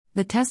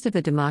The test of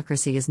a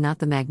democracy is not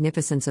the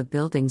magnificence of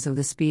buildings or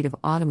the speed of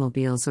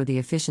automobiles or the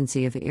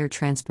efficiency of air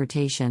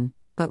transportation,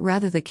 but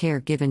rather the care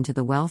given to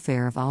the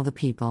welfare of all the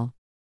people.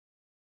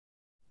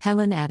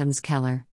 Helen Adams Keller.